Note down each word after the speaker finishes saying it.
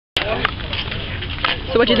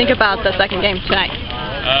So what do you think about the second game tonight?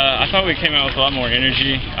 I thought we came out with a lot more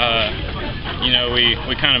energy. You know,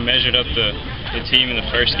 we kind of measured up the team in the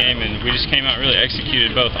first game, and we just came out really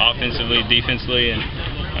executed both offensively, defensively, and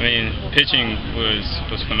I mean, pitching was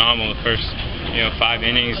phenomenal the first 5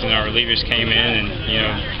 innings, and our relievers came in and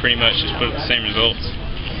pretty much just put up the same results.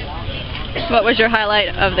 What was your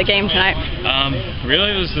highlight of the game tonight?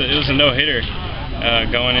 Really, it was a no-hitter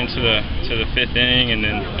going into the 5th inning, and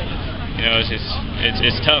then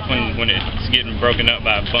it's tough when it's getting broken up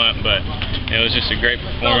by a bunt, but it was just a great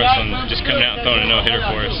performance on just coming out and throwing a no-hitter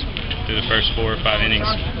for us through the first 4 or 5 innings.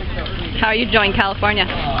 How are you enjoying California?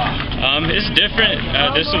 It's different.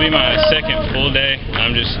 This will be my second full day.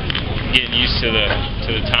 I'm just getting used to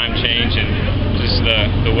the time change, and just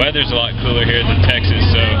the weather's a lot cooler here than Texas,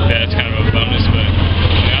 so that's kind of a bonus. But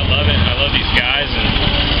I love it. I love these guys, and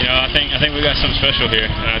I think we got something special here,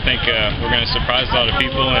 and I think we're going to surprise a lot of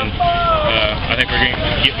people, and I think we're going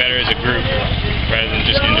to get better as a group rather than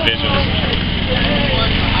just individuals.